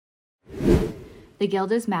The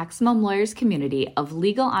Guild is Maximum Lawyers' community of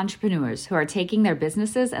legal entrepreneurs who are taking their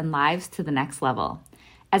businesses and lives to the next level.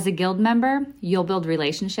 As a Guild member, you'll build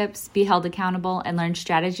relationships, be held accountable, and learn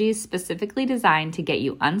strategies specifically designed to get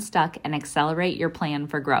you unstuck and accelerate your plan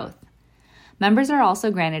for growth. Members are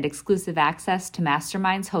also granted exclusive access to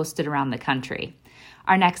masterminds hosted around the country.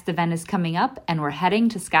 Our next event is coming up, and we're heading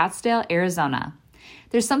to Scottsdale, Arizona.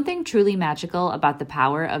 There's something truly magical about the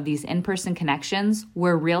power of these in-person connections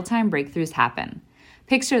where real-time breakthroughs happen.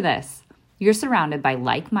 Picture this. You're surrounded by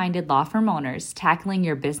like-minded law firm owners tackling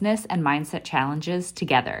your business and mindset challenges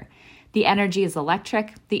together. The energy is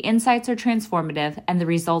electric, the insights are transformative, and the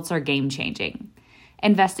results are game-changing.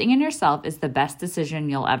 Investing in yourself is the best decision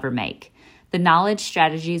you'll ever make. The knowledge,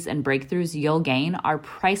 strategies, and breakthroughs you'll gain are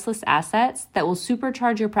priceless assets that will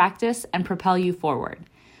supercharge your practice and propel you forward.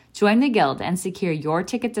 Join the Guild and secure your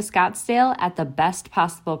ticket to Scottsdale at the best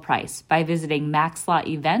possible price by visiting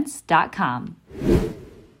maxlawevents.com.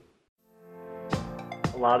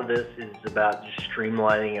 A lot of this is about just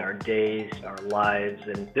streamlining our days, our lives,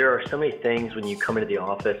 and there are so many things when you come into the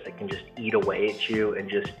office that can just eat away at you and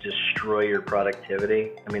just destroy your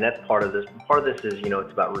productivity. I mean, that's part of this. Part of this is,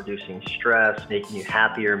 it's about reducing stress, making you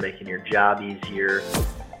happier, making your job easier.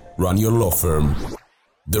 Run your law firm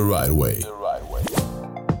the right way.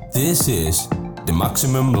 This is the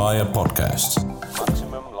Maximum Lawyer Podcast.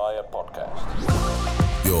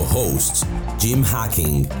 Your hosts, Jim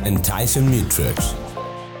Hacking and Tyson Mutrux.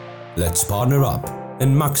 Let's partner up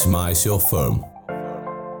and maximize your firm.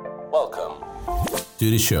 Welcome to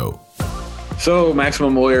the show. So,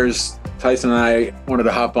 Maximum Lawyers, Tyson and I wanted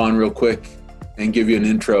to hop on real quick and give you an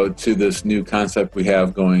intro to this new concept we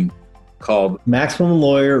have going called Maximum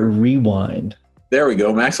Lawyer Rewind. There we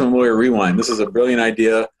go, Maximum Lawyer Rewind. This is a brilliant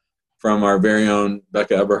idea from our very own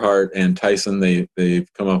Becca Eberhardt and Tyson. They've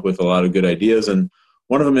come up with a lot of good ideas, and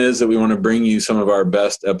one of them is that we want to bring you some of our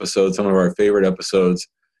best episodes, some of our favorite episodes.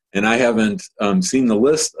 And I haven't seen the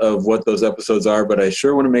list of what those episodes are, but I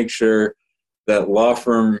sure want to make sure that Law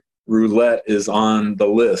Firm Roulette is on the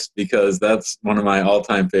list because that's one of my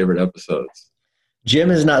all-time favorite episodes. Jim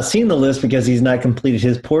has not seen the list because he's not completed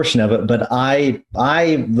his portion of it, but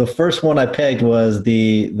the first one I pegged was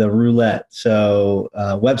the roulette. So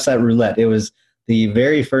website roulette. It was the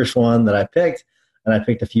very first one that I picked, and I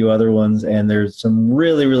picked a few other ones, and there's some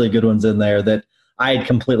really, really good ones in there that I had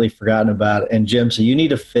completely forgotten about. And Jim, so you need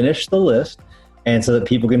to finish the list, and so that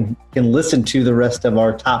people can listen to the rest of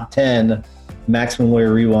our top 10 Maximum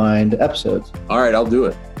Lawyer Rewind episodes. All right, I'll do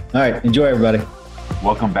it. All right, enjoy, everybody.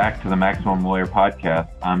 Welcome back to the Maximum Lawyer Podcast.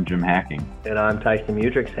 I'm Jim Hacking. And I'm Tyson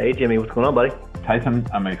Mutrux. Hey, Jimmy, what's going on, buddy? Tyson,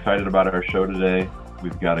 I'm excited about our show today.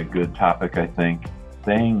 We've got a good topic, I think,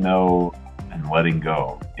 saying no and letting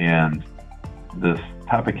go. And this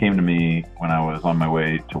topic came to me when I was on my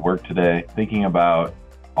way to work today, thinking about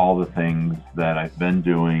all the things that I've been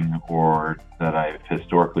doing or that I've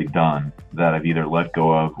historically done that I've either let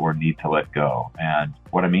go of or need to let go. And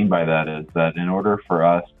what I mean by that is that in order for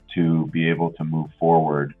us to be able to move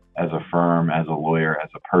forward as a firm, as a lawyer, as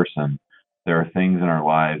a person, there are things in our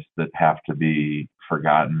lives that have to be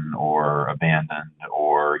forgotten or abandoned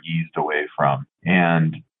or eased away from.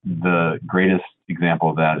 And the greatest example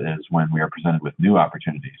of that is when we are presented with new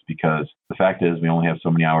opportunities, because the fact is we only have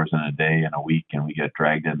so many hours in a day and a week, and we get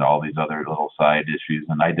dragged into all these other little side issues.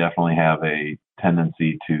 And I definitely have a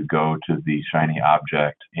tendency to go to the shiny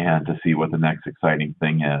object and to see what the next exciting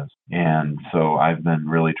thing is. And so I've been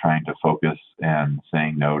really trying to focus and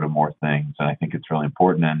saying no to more things. And I think it's really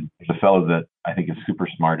important. And there's a fellow that I think is super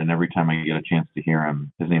smart. And every time I get a chance to hear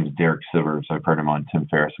him, his name is Derek Sivers. I've heard him on Tim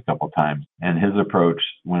Ferriss a couple of times. And his approach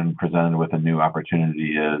when presented with a new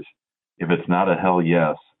opportunity is, if it's not a hell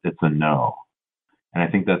yes, it's a no. And I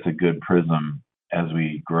think that's a good prism as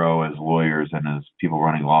we grow as lawyers and as people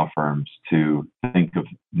running law firms to think of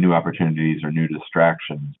new opportunities or new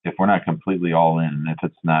distractions. If we're not completely all in, and if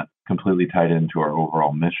it's not completely tied into our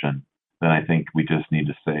overall mission, then I think we just need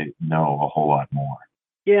to say no a whole lot more.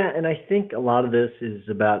 Yeah, and I think a lot of this is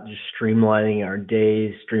about just streamlining our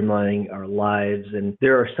days, streamlining our lives. And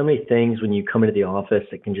there are so many things when you come into the office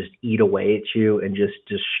that can just eat away at you and just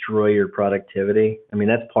destroy your productivity. I mean,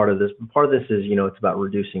 that's part of this. Part of this is, it's about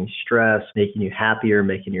reducing stress, making you happier,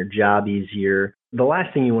 making your job easier. The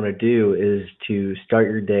last thing you want to do is to start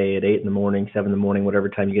your day at 8 in the morning, 7 in the morning, whatever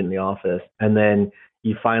time you get in the office, and then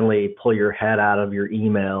you finally pull your head out of your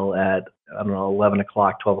email at 11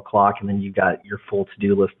 o'clock, 12 o'clock, and then you got your full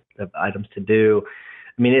to-do list of items to do.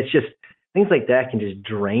 I mean, it's just things like that can just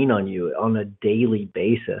drain on you on a daily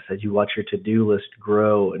basis as you watch your to-do list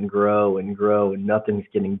grow and grow and grow, and nothing's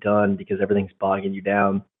getting done because everything's bogging you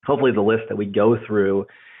down. Hopefully the list that we go through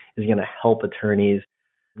is going to help attorneys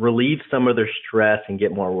relieve some of their stress and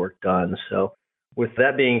get more work done. So with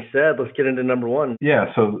that being said, let's get into number one. Yeah,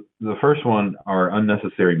 so the first one are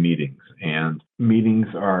unnecessary meetings. And meetings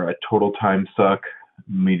are a total time suck.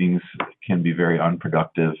 Meetings can be very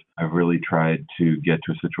unproductive. I've really tried to get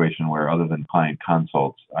to a situation where, other than client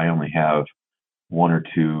consults, I only have 1 or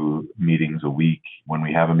 2 meetings a week. When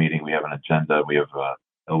we have a meeting, we have an agenda. We have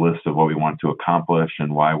a list of what we want to accomplish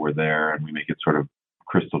and why we're there, and we make it sort of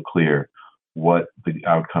crystal clear what the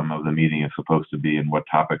outcome of the meeting is supposed to be and what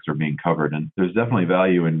topics are being covered. And there's definitely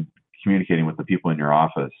value in communicating with the people in your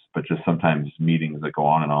office, but just sometimes meetings that go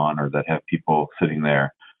on, or that have people sitting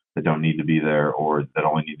there that don't need to be there, or that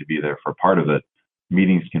only need to be there for part of it,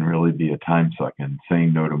 meetings can really be a time suck, and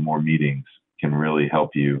saying no to more meetings can really help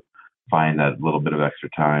you find that little bit of extra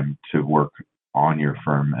time to work on your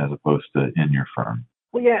firm as opposed to in your firm.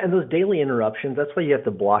 Well, yeah, and those daily interruptions, that's why you have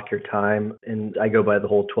to block your time. And I go by the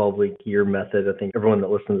whole 12-week year method. I think everyone that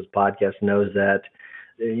listens to this podcast knows that.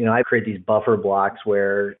 I create these buffer blocks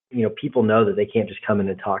where, people know that they can't just come in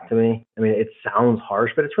and talk to me. I mean, it sounds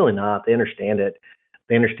harsh, but it's really not. They understand it.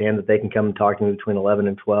 They understand that they can come and talk to me between 11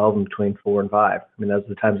 and 12 and between 4 and 5. I mean, those are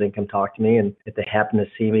the times they can come talk to me. And if they happen to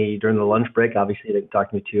see me during the lunch break, obviously they can talk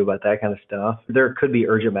to me too about that kind of stuff. There could be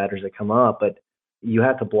urgent matters that come up, but you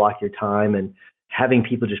have to block your time. And having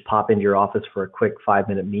people just pop into your office for a quick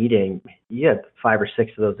 5-minute meeting, you have 5 or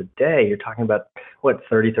 6 of those a day. You're talking about,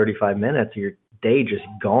 30, 35 minutes of your day just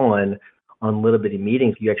gone on little bitty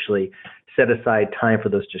meetings. You actually set aside time for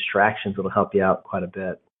those distractions. It'll help you out quite a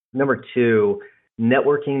bit. Number 2,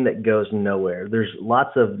 networking that goes nowhere. There's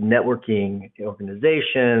lots of networking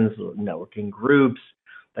organizations, networking groups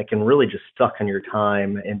that can really just suck on your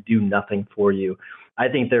time and do nothing for you. I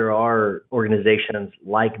think there are organizations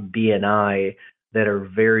like BNI that are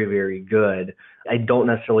very, very good. I don't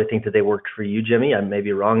necessarily think that they worked for you, Jimmy. I may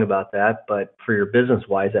be wrong about that, but for your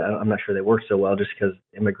business-wise, I'm not sure they work so well, just because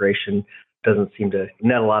immigration doesn't seem to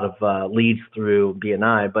net a lot of leads through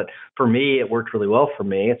BNI. But for me, it worked really well for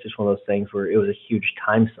me. It's just one of those things where it was a huge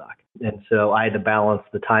time suck. And so I had to balance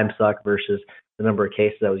the time suck versus the number of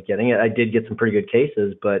cases I was getting. I did get some pretty good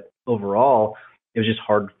cases, but overall, it was just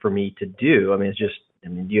hard for me to do. I mean,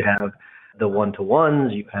 you have the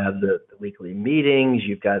one-to-ones, you have the weekly meetings,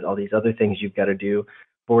 you've got all these other things you've got to do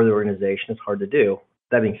for the organization. It's hard to do.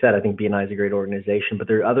 That being said, I think BNI is a great organization, but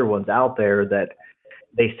there are other ones out there that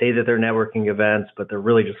they say that they're networking events, but they're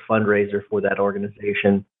really just fundraiser for that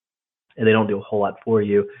organization, and they don't do a whole lot for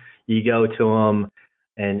you. You go to them,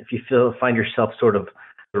 and if you find yourself sort of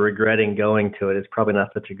regretting going to it, it's probably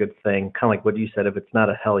not such a good thing. Kind of like what you said, if it's not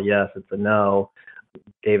a hell yes, it's a no.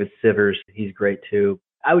 David Sivers, he's great too.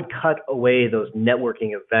 I would cut away those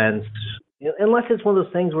networking events, unless it's one of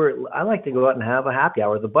those things where I like to go out and have a happy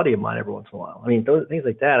hour with a buddy of mine every once in a while. I mean, those things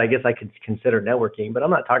like that, I guess I could consider networking, but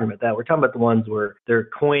I'm not talking about that. We're talking about the ones where they're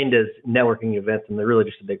coined as networking events and they're really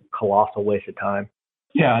just a big colossal waste of time.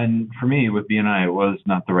 Yeah, and for me with BNI, it was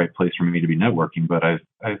not the right place for me to be networking, but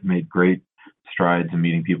I've made great strides in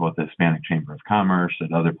meeting people at the Hispanic Chamber of Commerce,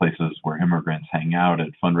 at other places where immigrants hang out, at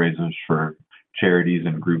fundraisers for charities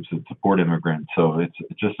and groups that support immigrants. So it's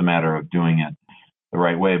just a matter of doing it the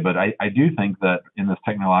right way. But I do think that in this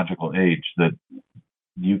technological age that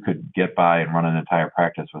you could get by and run an entire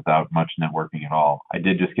practice without much networking at all. I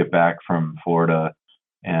did just get back from Florida,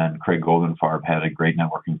 and Craig Goldenfarb had a great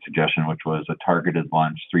networking suggestion, which was a targeted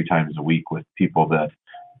lunch 3 times a week with people that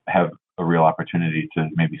have a real opportunity to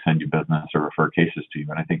maybe send you business or refer cases to you.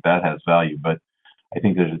 And I think that has value. But I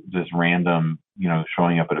think there's just random,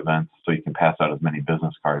 showing up at events so you can pass out as many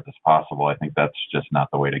business cards as possible. I think that's just not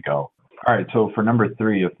the way to go. All right. So for number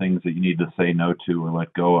 3 of things that you need to say no to or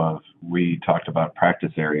let go of, we talked about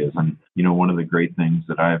practice areas. And, one of the great things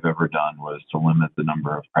that I've ever done was to limit the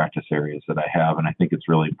number of practice areas that I have. And I think it's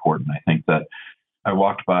really important. I think that I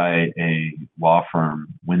walked by a law firm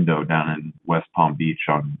window down in West Palm Beach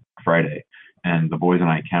on Friday, and the boys and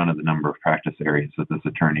I counted the number of practice areas that this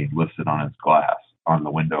attorney listed on his glass on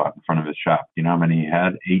the window out in front of his shop. You know how many he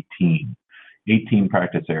had? 18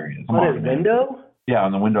 practice areas. On his window? Yeah,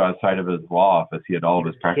 on the window outside of his law office, he had all of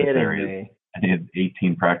his practice areas, and he had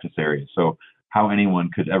 18 practice areas. So how anyone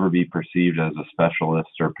could ever be perceived as a specialist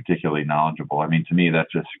or particularly knowledgeable, I mean, to me, that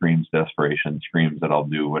just screams desperation, screams that I'll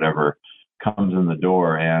do whatever comes in the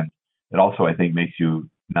door. And it also, I think, makes you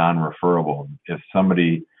non-referable. If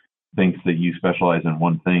somebody thinks that you specialize in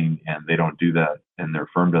one thing and they don't do that and their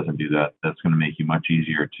firm doesn't do that, that's going to make you much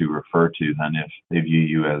easier to refer to than if they view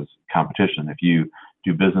you as competition. If you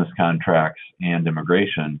do business contracts and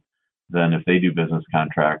immigration, then if they do business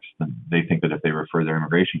contracts, then they think that if they refer their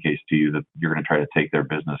immigration case to you, that you're going to try to take their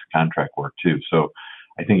business contract work too. So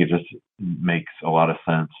I think it just makes a lot of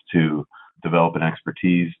sense to develop an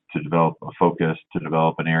expertise, to develop a focus, to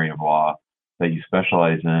develop an area of law that you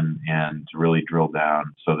specialize in, and to really drill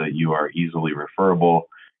down so that you are easily referable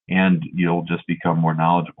and you'll just become more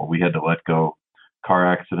knowledgeable. We had to let go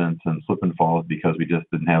car accidents and slip and falls because we just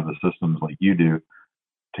didn't have the systems like you do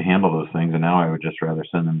to handle those things. And now I would just rather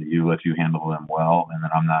send them to you, let you handle them well, and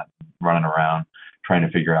then I'm not running around trying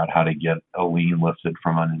to figure out how to get a lien lifted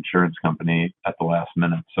from an insurance company at the last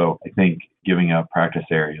minute. So I think giving up practice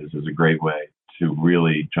areas is a great way to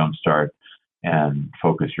really jumpstart and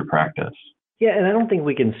focus your practice. Yeah, and I don't think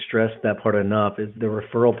we can stress that part enough, is the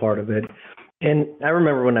referral part of it. And I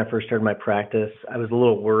remember when I first started my practice, I was a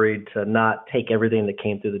little worried to not take everything that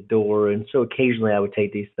came through the door. And so occasionally I would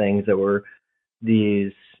take these things that were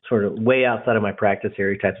these sort of way outside of my practice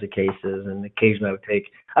area types of cases. And occasionally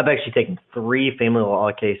I've actually taken 3 family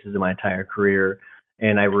law cases in my entire career,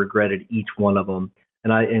 and I regretted each one of them.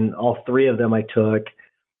 And all 3 of them I took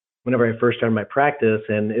whenever I first started my practice.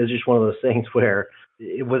 And it was just one of those things where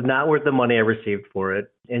it was not worth the money I received for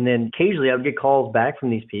it. And then occasionally I would get calls back from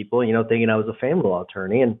these people, thinking I was a family law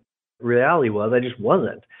attorney. And the reality was I just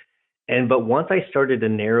wasn't. But once I started to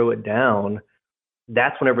narrow it down,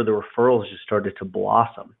 that's whenever the referrals just started to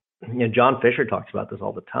blossom. John Fisher talks about this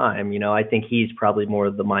all the time. I think he's probably more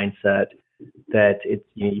of the mindset that it's,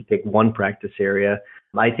 you pick one practice area.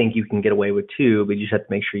 I think you can get away with 2, but you just have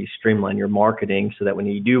to make sure you streamline your marketing so that when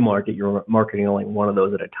you do market, you're marketing only one of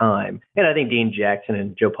those at a time. And I think Dean Jackson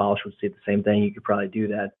and Joe Polish would say the same thing. You could probably do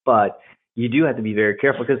that, but you do have to be very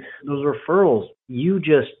careful because those referrals,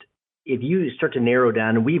 if you start to narrow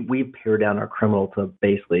down, and we pare down our criminal to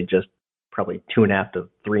basically just probably 2.5% to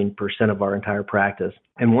 3% of our entire practice.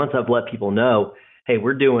 And once I've let people know, hey,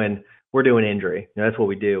 we're doing injury. That's what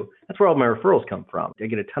we do. That's where all my referrals come from. I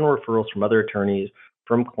get a ton of referrals from other attorneys,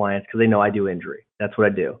 from clients, because they know I do injury. That's what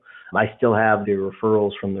I do. I still have the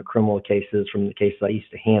referrals from the criminal cases, from the cases I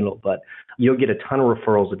used to handle, but you'll get a ton of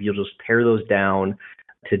referrals if you'll just pare those down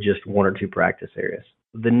to just 1 or 2 practice areas.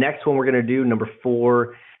 The next one we're going to do, number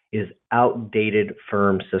 4, is outdated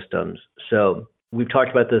firm systems. So we've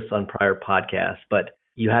talked about this on prior podcasts, but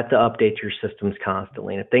you have to update your systems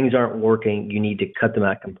constantly. And if things aren't working, you need to cut them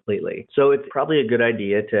out completely. So it's probably a good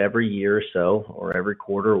idea to every year or so, or every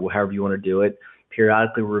quarter, or however you want to do it,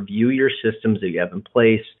 periodically review your systems that you have in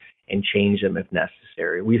place and change them if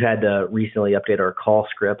necessary. We've had to recently update our call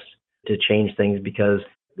scripts to change things because,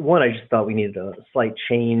 one, I just thought we needed a slight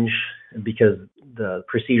change because the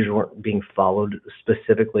procedures weren't being followed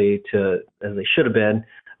specifically as they should have been.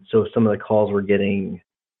 So some of the calls were getting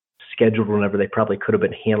scheduled whenever they probably could have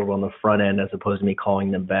been handled on the front end as opposed to me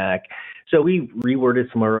calling them back. So we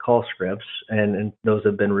reworded some of our call scripts and those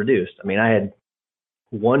have been reduced. I mean, I had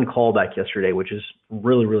 1 callback yesterday, which is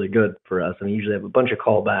really, really good for us. I mean, usually I have a bunch of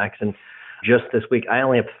callbacks, and just this week, I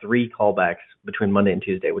only have 3 callbacks between Monday and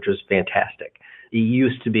Tuesday, which was fantastic.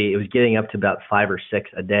 It was getting up to about 5 or 6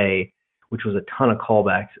 a day, which was a ton of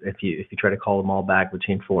callbacks. If you try to call them all back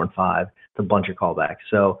between 4 and 5, it's a bunch of callbacks.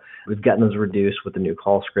 So we've gotten those reduced with the new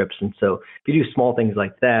call scripts. And so if you do small things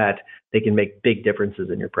like that, they can make big differences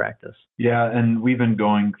in your practice. Yeah, and we've been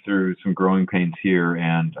going through some growing pains here,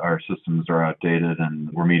 and our systems are outdated,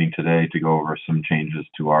 and we're meeting today to go over some changes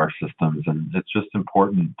to our systems. And it's just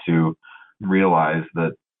important to realize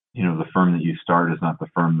that, the firm that you start is not the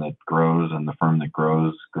firm that grows, and the firm that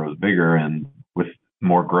grows bigger. And with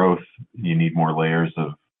more growth, you need more layers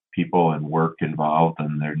of people and work involved,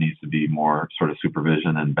 and there needs to be more sort of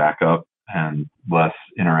supervision and backup and less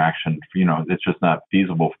interaction. It's just not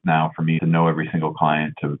feasible now for me to know every single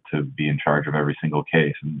client, to be in charge of every single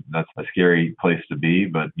case. And that's a scary place to be,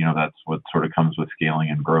 but that's what sort of comes with scaling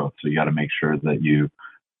and growth. So you got to make sure that you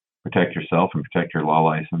protect yourself and protect your law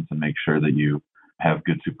license and make sure that you have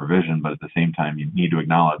good supervision, but at the same time, you need to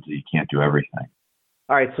acknowledge that you can't do everything.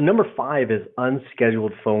 All right, so number 5 is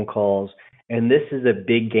unscheduled phone calls, and this is a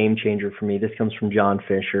big game changer for me. This comes from John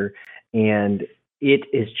Fisher, and it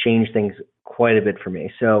has changed things quite a bit for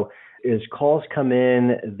me. So as calls come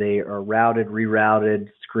in, they are routed, rerouted,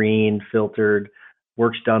 screened, filtered,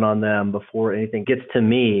 work's done on them before anything gets to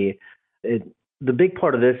me. The big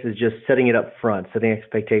part of this is just setting it up front, setting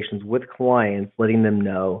expectations with clients, letting them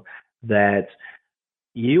know that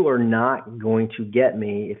you are not going to get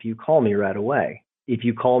me if you call me right away. If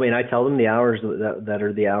you call me, and I tell them the hours that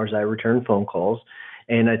are the hours I return phone calls,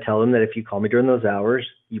 and I tell them that if you call me during those hours,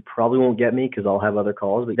 you probably won't get me because I'll have other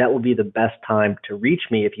calls, but that will be the best time to reach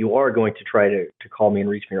me if you are going to try to call me and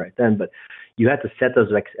reach me right then. But you have to set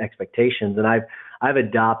those expectations, and I've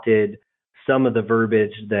adopted some of the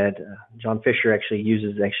verbiage that John Fisher actually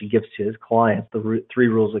gives to his clients, the 3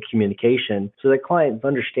 rules of communication, so that clients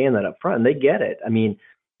understand that up front and they get it. I mean,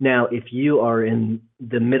 now if you are in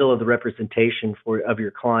the middle of the representation of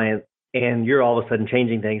your client and you're all of a sudden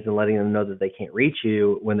changing things and letting them know that they can't reach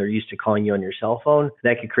you when they're used to calling you on your cell phone,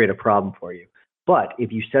 that could create a problem for you. But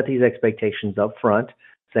if you set these expectations up front,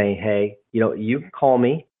 saying, hey, you can call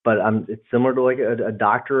me, but it's similar to like a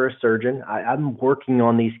doctor or a surgeon. I'm working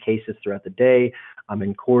on these cases throughout the day. I'm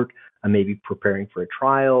in court. I may be preparing for a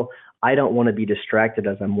trial. I don't want to be distracted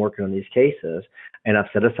as I'm working on these cases. And I've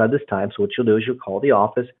set aside this time. So what you'll do is you'll call the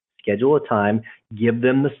office, schedule a time, give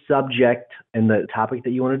them the subject and the topic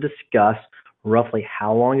that you want to discuss, roughly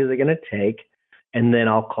how long is it going to take, and then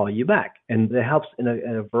I'll call you back. And it helps in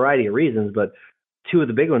a variety of reasons, but 2 of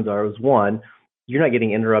the big ones is 1, you're not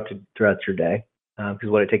getting interrupted throughout your day.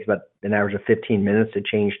 Because what it takes about an average of 15 minutes to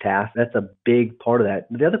change tasks. That's a big part of that.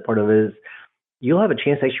 The other part of it is you'll have a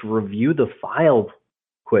chance to actually review the file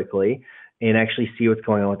quickly and actually see what's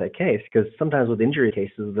going on with that case. Because sometimes with injury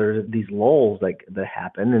cases, there's these lulls that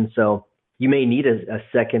happen. And so you may need a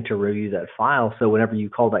second to review that file. So whenever you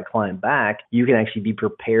call that client back, you can actually be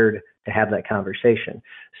prepared to have that conversation.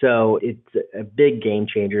 So it's a big game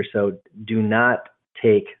changer. So do not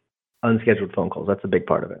take unscheduled phone calls. That's a big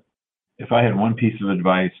part of it. If I had one piece of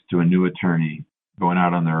advice to a new attorney going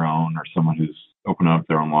out on their own or someone who's opening up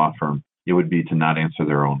their own law firm, it would be to not answer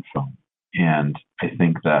their own phone. And I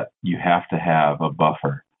think that you have to have a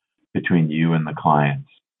buffer between you and the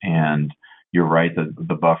clients. And you're right that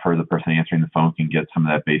the buffer, the person answering the phone, can get some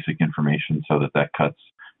of that basic information so that cuts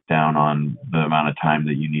down on the amount of time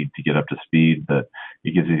that you need to get up to speed, that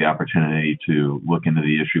it gives you the opportunity to look into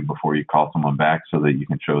the issue before you call someone back so that you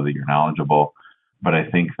can show that you're knowledgeable. But I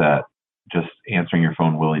think that just answering your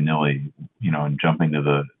phone willy-nilly, and jumping to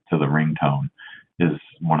the ringtone is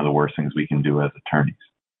one of the worst things we can do as attorneys.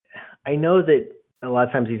 I know that a lot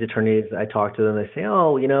of times these attorneys, I talk to them, they say,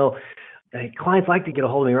 clients like to get a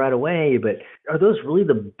hold of me right away, but are those really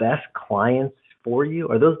the best clients for you?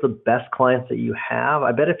 Are those the best clients that you have?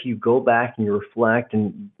 I bet if you go back and you reflect,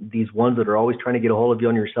 and these ones that are always trying to get a hold of you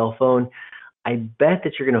on your cell phone, I bet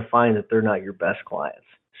that you're going to find that they're not your best clients.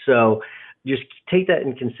 So just take that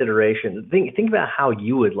in consideration. Think about how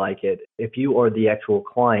you would like it if you are the actual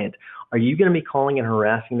client. Are you going to be calling and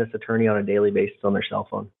harassing this attorney on a daily basis on their cell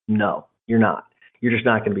phone? No, you're not. You're just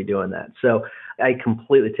not going to be doing that. So I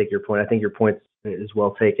completely take your point. I think your point is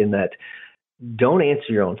well taken that don't answer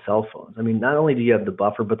your own cell phones. I mean, not only do you have the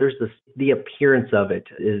buffer, but there's the appearance of it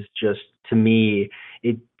is just, to me,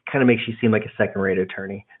 it kind of makes you seem like a second-rate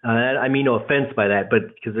attorney. I mean, no offense by that,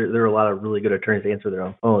 but because there are a lot of really good attorneys that answer their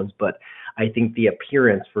own phones. But I think the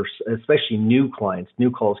appearance for especially new clients,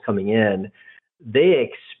 new calls coming in, they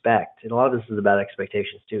expect, and a lot of this is about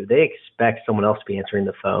expectations too, they expect someone else to be answering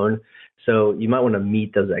the phone. So you might want to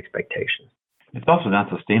meet those expectations. It's also not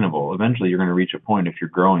sustainable. Eventually, you're going to reach a point if you're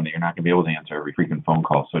growing that you're not going to be able to answer every freaking phone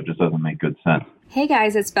call. So it just doesn't make good sense. Hey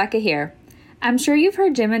guys, it's Becca here. I'm sure you've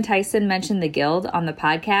heard Jim and Tyson mention the Guild on the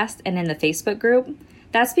podcast and in the Facebook group.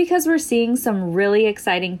 That's because we're seeing some really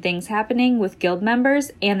exciting things happening with Guild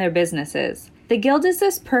members and their businesses. The Guild is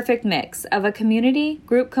this perfect mix of a community,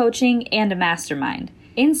 group coaching, and a mastermind.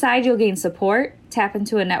 Inside, you'll gain support, tap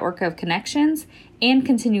into a network of connections, and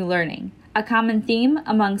continue learning. A common theme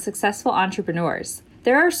among successful entrepreneurs.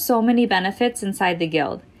 There are so many benefits inside the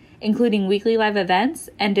Guild, including weekly live events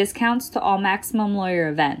and discounts to all Maximum Lawyer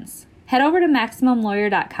events. Head over to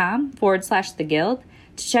MaximumLawyer.com/the Guild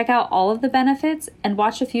to check out all of the benefits and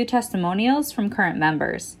watch a few testimonials from current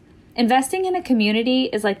members. Investing in a community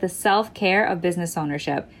is like the self-care of business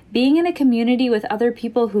ownership. Being in a community with other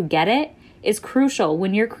people who get it is crucial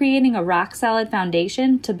when you're creating a rock-solid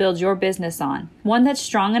foundation to build your business on, one that's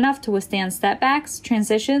strong enough to withstand setbacks,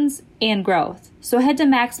 transitions, and growth. So head to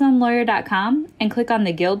MaximumLawyer.com and click on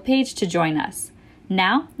the Guild page to join us.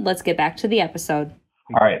 Now, let's get back to the episode.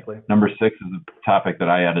 All right, number 6 is a topic that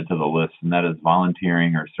I added to the list, and that is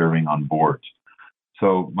volunteering or serving on boards.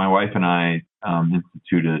 So my wife and I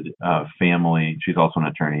instituted a family, she's also an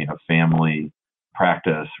attorney, a family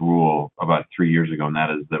practice rule about 3 years ago, and that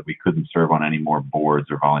is that we couldn't serve on any more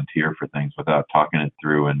boards or volunteer for things without talking it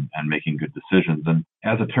through and making good decisions. And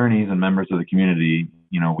as attorneys and members of the community,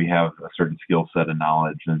 we have a certain skill set and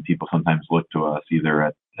knowledge, and people sometimes look to us either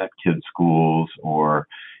at kids' schools or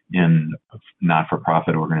in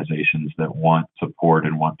not-for-profit organizations that want support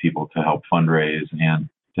and want people to help fundraise and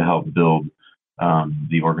to help build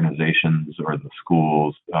the organizations or the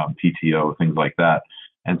schools, PTO, things like that.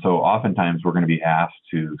 And so oftentimes we're going to be asked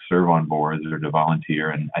to serve on boards or to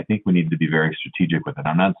volunteer. And I think we need to be very strategic with it.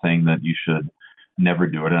 I'm not saying that you should never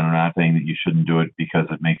do it. And I'm not saying that you shouldn't do it because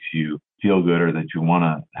it makes you feel good or that you want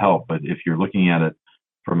to help. But if you're looking at it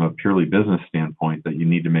from a purely business standpoint, that you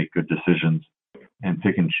need to make good decisions and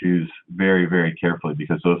pick and choose very, very carefully,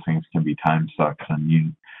 because those things can be time sucks, and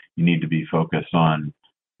you need to be focused on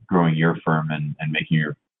growing your firm and making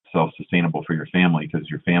yourself sustainable for your family, because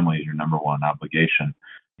your family is your number one obligation.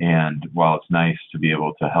 And while it's nice to be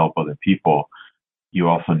able to help other people, you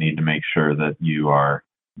also need to make sure that you are,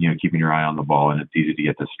 keeping your eye on the ball, and it's easy to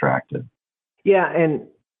get distracted. Yeah, and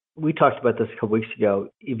we talked about this a couple weeks ago.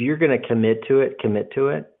 If you're going to commit to it, commit to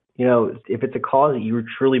it. If it's a cause that you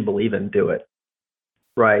truly believe in, do it.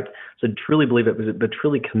 Right. So truly believe it, but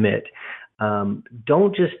truly commit.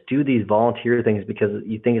 Don't just do these volunteer things because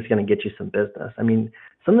you think it's going to get you some business. I mean,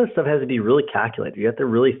 some of this stuff has to be really calculated. You have to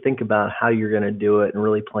really think about how you're going to do it and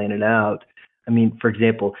really plan it out. I mean, for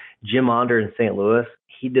example, Jim Onder in St. Louis,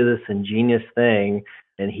 he did this ingenious thing,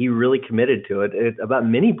 and he really committed to it. It's about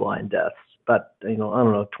mini blind deaths. But,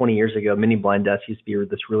 20 years ago, mini blind deaths used to be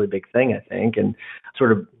this really big thing, I think, and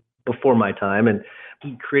sort of before my time. And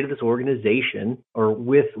he created this organization, or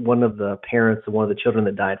with one of the parents of one of the children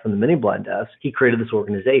that died from the mini blind deaths, he created this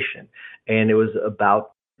organization. And it was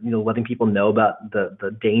about, letting people know about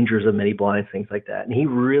the dangers of mini blinds, things like that. And he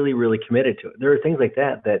really, really committed to it. There are things like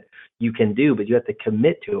that you can do, but you have to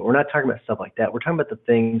commit to it. We're not talking about stuff like that. We're talking about the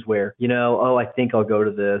things where, I think I'll go to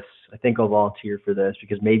this. I think I'll volunteer for this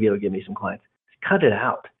because maybe it'll give me some clients. Cut it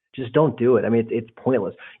out. Just don't do it. I mean, it's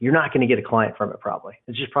pointless. You're not going to get a client from it probably.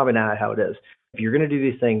 It's just probably not how it is. If you're going to do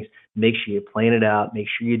these things, make sure you plan it out. Make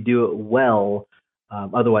sure you do it well.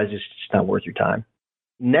 Otherwise, it's just not worth your time.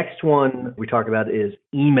 Next one we talk about is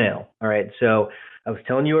email. All right. So I was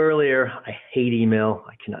telling you earlier, I hate email.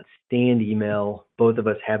 I cannot stand email. Both of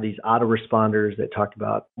us have these autoresponders that talked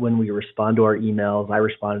about when we respond to our emails. I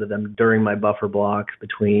responded to them during my buffer blocks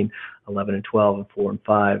between 11 and 12 and 4 and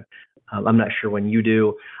 5. I'm not sure when you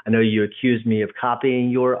do. I know you accused me of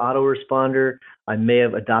copying your autoresponder. I may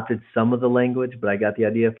have adopted some of the language, but I got the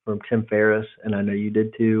idea from Tim Ferriss, and I know you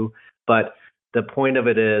did too. But the point of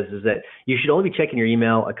it is that you should only be checking your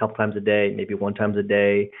email a couple times a day, maybe one time a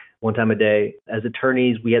day. As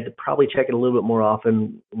attorneys, we had to probably check it a little bit more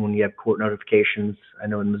often when you have court notifications. I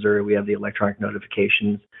know in Missouri we have the electronic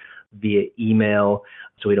notifications via email,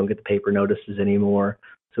 so we don't get the paper notices anymore.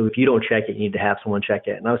 So if you don't check it, you need to have someone check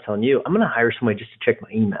it. And I was telling you, I'm going to hire somebody just to check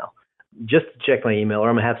my email, or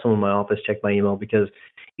I'm going to have someone in my office check my email, because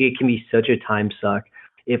it can be such a time suck.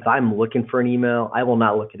 If I'm looking for an email, I will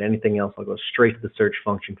not look at anything else. I'll go straight to the search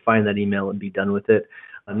function, find that email, and be done with it.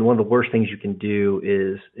 And one of the worst things you can do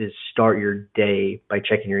is start your day by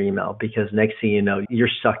checking your email, because next thing you know, you're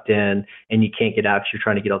sucked in and you can't get out because you're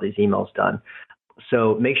trying to get all these emails done.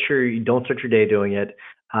 So make sure you don't start your day doing it.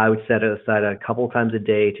 I would set aside a couple of times a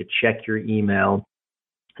day to check your email.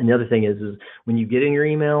 And the other thing is when you get in your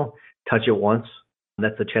email, touch it once.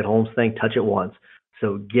 That's the Chet Holmes thing, touch it once.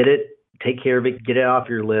 So get it, take care of it, get it off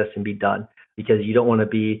your list and be done, because you don't want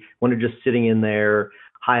to just sitting in there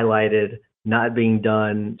highlighted, not being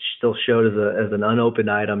done, still showed as an unopened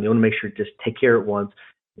item. You want to make sure to just take care of it once.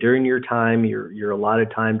 During your time, your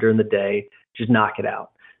allotted time during the day, just knock it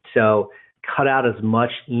out. So cut out as much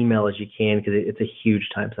email as you can, because it's a huge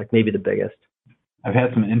time suck, maybe the biggest. I've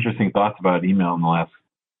had some interesting thoughts about email in the last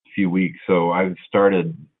few weeks. So I've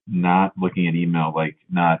started not looking at email, like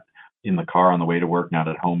not in the car on the way to work, not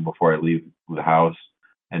at home before I leave the house,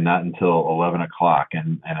 and not until 11 o'clock.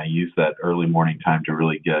 And I use that early morning time to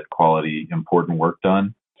really get quality, important work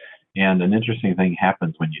done. And an interesting thing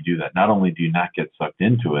happens when you do that. Not only do you not get sucked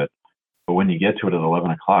into it, but when you get to it at 11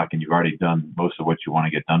 o'clock and you've already done most of what you want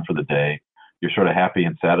to get done for the day, you're sort of happy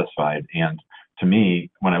and satisfied. And to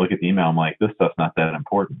me, when I look at the email, I'm like, this stuff's not that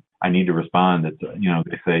important. I need to respond. It's,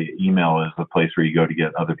 they say email is the place where you go to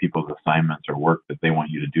get other people's assignments or work that they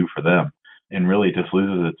want you to do for them. And really it just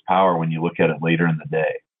loses its power when you look at it later in the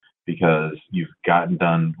day, because you've gotten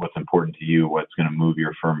done what's important to you, what's going to move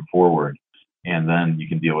your firm forward. And then you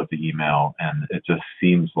can deal with the email. And it just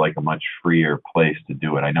seems like a much freer place to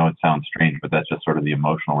do it. I know it sounds strange, but that's just sort of the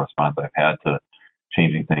emotional response I've had to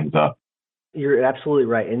changing things up. You're absolutely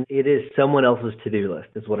right. And it is someone else's to-do list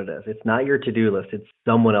is what it is. It's not your to-do list. It's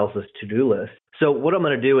someone else's to-do list. So what I'm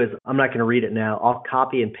going to do is I'm not going to read it now. I'll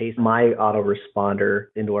copy and paste my autoresponder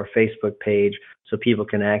into our Facebook page so people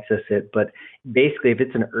can access it. But basically, if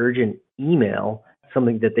it's an urgent email,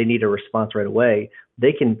 something that they need a response right away,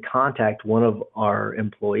 they can contact one of our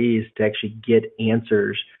employees to actually get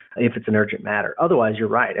answers if it's an urgent matter. Otherwise, you're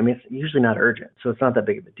right. I mean, it's usually not urgent, so it's not that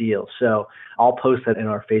big of a deal. So I'll post that in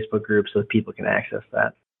our Facebook group so that people can access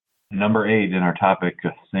that. Number 8 in our topic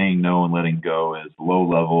of saying no and letting go is low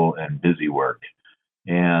level and busy work.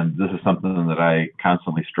 And this is something that I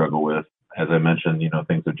constantly struggle with. As I mentioned,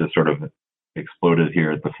 things have just sort of exploded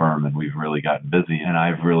here at the firm and we've really gotten busy. And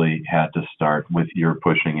I've really had to start with your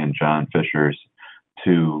pushing and John Fisher's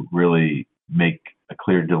to really make a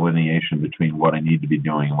clear delineation between what I need to be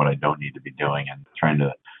doing and what I don't need to be doing, and trying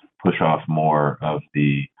to push off more of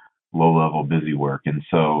the low-level busy work. And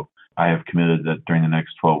so I have committed that during the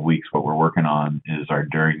next 12 weeks, what we're working on is our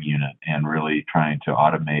during unit and really trying to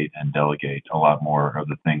automate and delegate a lot more of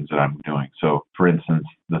the things that I'm doing. So for instance,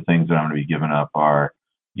 the things that I'm going to be giving up are,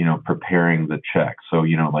 preparing the checks. So,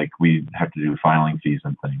 like we have to do filing fees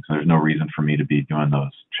and things. There's no reason for me to be doing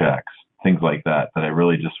those checks, things like that I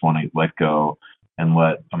really just want to let go and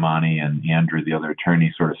let Amani and Andrew, the other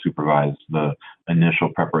attorney, sort of supervise the initial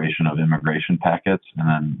preparation of immigration packets. And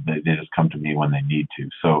then they just come to me when they need to.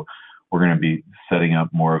 So we're going to be setting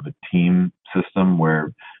up more of a team system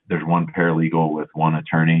where there's one paralegal with one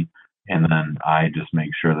attorney. And then I just make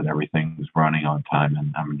sure that everything's running on time,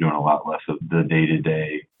 and I'm doing a lot less of the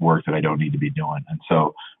day-to-day work that I don't need to be doing. And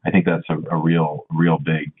so I think that's a real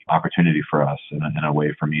big opportunity for us, and a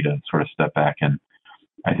way for me to sort of step back. And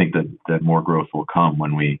I think that more growth will come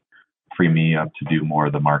when we free me up to do more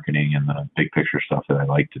of the marketing and the big picture stuff that I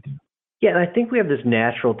like to do. Yeah, and I think we have this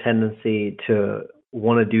natural tendency to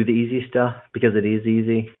want to do the easy stuff because it is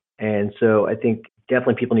easy. And so I think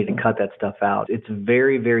definitely people need to cut that stuff out. It's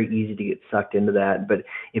very, very easy to get sucked into that. But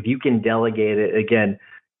if you can delegate it, again,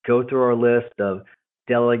 go through our list of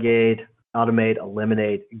delegate, automate,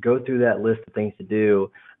 eliminate, go through that list of things to do.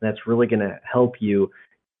 And that's really going to help you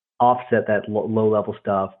offset that low-level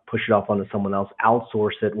stuff, push it off onto someone else,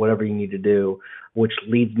 outsource it, whatever you need to do, which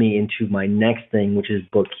leads me into my next thing, which is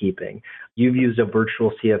bookkeeping. You've used a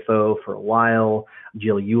virtual CFO for a while,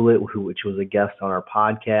 Jill Hewlett, which was a guest on our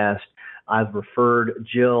podcast. I've referred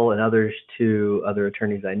Jill and others to other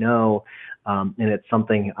attorneys I know, and it's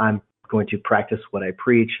something I'm going to practice what I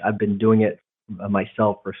preach. I've been doing it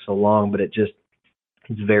myself for so long, but it's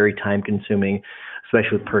very time consuming,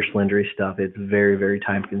 especially with personal injury stuff. It's very, very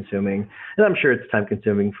time consuming. And I'm sure it's time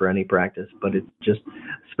consuming for any practice, but it's just,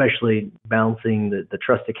 especially balancing the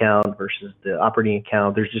trust account versus the operating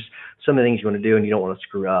account. There's just so many things you want to do and you don't want to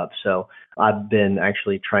screw up. So I've been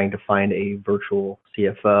actually trying to find a virtual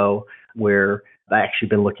CFO where I've actually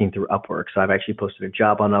been looking through Upwork. So I've actually posted a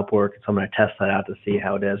job on Upwork. So I'm going to test that out to see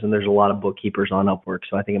how it is. And there's a lot of bookkeepers on Upwork.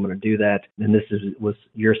 So I think I'm going to do that. And this was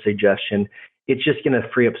your suggestion. It's just going to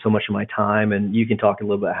free up so much of my time. And you can talk a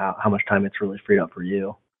little bit how much time it's really freed up for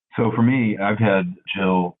you. So for me, I've had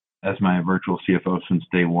Jill as my virtual CFO since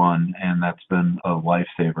day one, and that's been a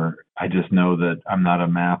lifesaver. I just know that I'm not a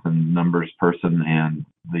math and numbers person, and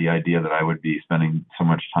the idea that I would be spending so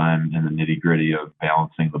much time in the nitty-gritty of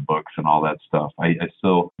balancing the books and all that stuff. I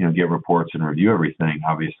still, get reports and review everything,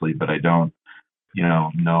 obviously, but I don't,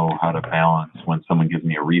 know how to balance when someone gives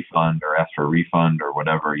me a refund or asks for a refund or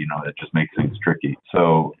whatever. It just makes things tricky.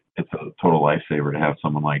 So it's a total lifesaver to have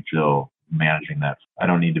someone like Jill managing that. I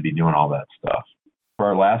don't need to be doing all that stuff. For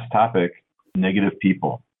our last topic, negative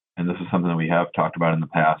people, and this is something that we have talked about in the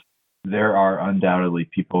past. There are undoubtedly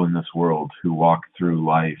people in this world who walk through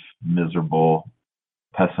life miserable,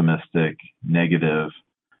 pessimistic, negative,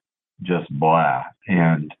 just blah.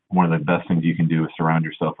 And one of the best things you can do is surround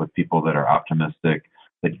yourself with people that are optimistic,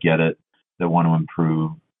 that get it, that want to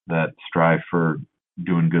improve, that strive for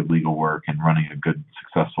doing good legal work and running a good,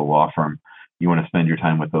 successful law firm. You want to spend your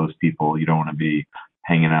time with those people. You don't want to be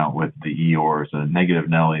hanging out with the Eeyores and negative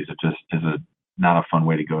Nellies. It just is not a fun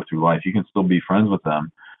way to go through life. You can still be friends with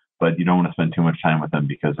them, but you don't want to spend too much time with them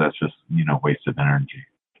because that's just, wasted energy.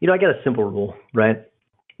 I got a simple rule, right?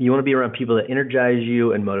 You want to be around people that energize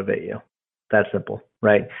you and motivate you. That's simple,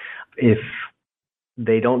 right? If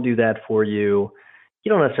they don't do that for you, you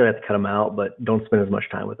don't necessarily have to cut them out, but don't spend as much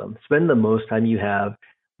time with them. Spend the most time you have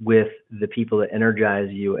with the people that energize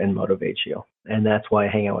you and motivate you. And that's why I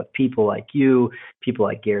hang out with people like you, people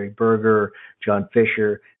like Gary Berger, John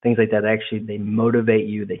Fisher, things like that. Actually, they motivate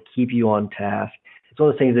you. They keep you on task. It's one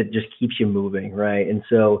of those things that just keeps you moving, right? And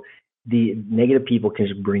so the negative people can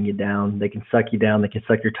just bring you down. They can suck you down. They can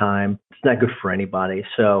suck your time. It's not good for anybody.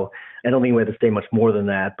 So I don't think we have to say much more than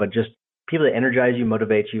that, but just people that energize you,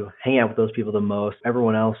 motivate you, hang out with those people the most.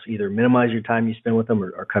 Everyone else, either minimize your time you spend with them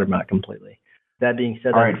or cut them out completely. That being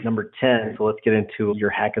said, that's number 10. So let's get into your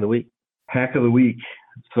hack of the week. Hack of the week.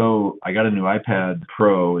 So I got a new iPad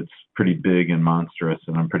Pro. It's pretty big and monstrous,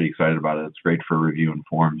 and I'm pretty excited about it. It's great for reviewing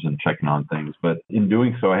forms and checking on things. But in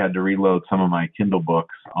doing so, I had to reload some of my Kindle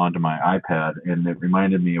books onto my iPad, and it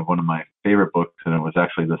reminded me of one of my favorite books, and it was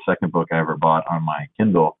actually the second book I ever bought on my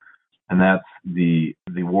Kindle, and that's The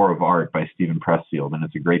War of Art by Steven Pressfield. And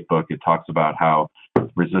it's a great book. It talks about how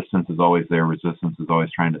resistance is always there. Resistance is always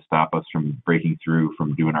trying to stop us from breaking through,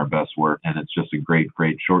 from doing our best work. And it's just a great,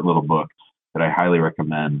 great short little book that I highly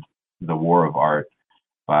recommend, The War of Art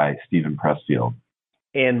by Steven Pressfield.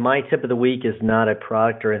 And my tip of the week is not a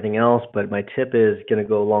product or anything else, but my tip is going to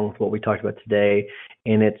go along with what we talked about today.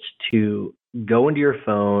 And it's to go into your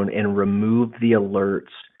phone and remove the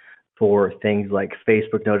alerts for things like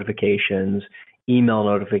Facebook notifications, email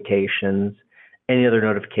notifications, any other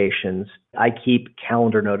notifications. I keep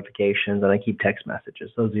calendar notifications and I keep text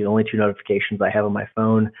messages. Those are the only two notifications I have on my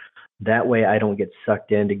phone. That way I don't get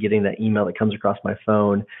sucked into getting that email that comes across my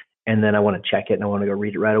phone and then I want to check it and I want to go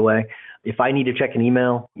read it right away. If I need to check an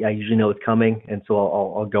email, I usually know it's coming, and so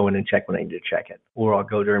I'll go in and check when I need to check it, or I'll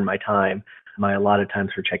go during my allotted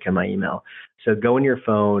times for checking my email. So go in your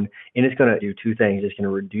phone, and it's going to do two things. It's going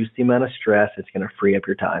to reduce the amount of stress. It's going to free up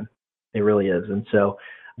your time. It really is. And so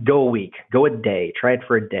go a week, go a day, try it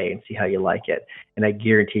for a day and see how you like it. And I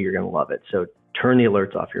guarantee you're going to love it. So turn the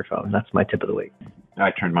alerts off your phone. That's my tip of the week.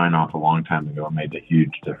 I turned mine off a long time ago. It made a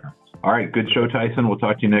huge difference. All right. Good show, Tyson. We'll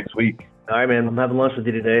talk to you next week. All right, man. I'm having lunch with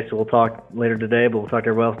you today, so we'll talk later today, but we'll talk to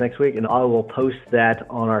everybody else next week. And I will post that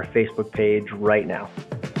on our Facebook page right now.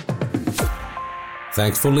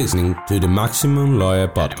 Thanks for listening to the Maximum Lawyer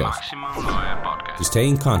Podcast. To stay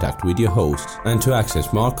in contact with your hosts and to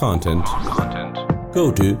access more content,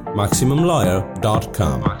 go to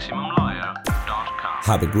MaximumLawyer.com.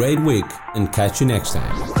 Have a great week and catch you next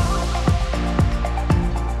time.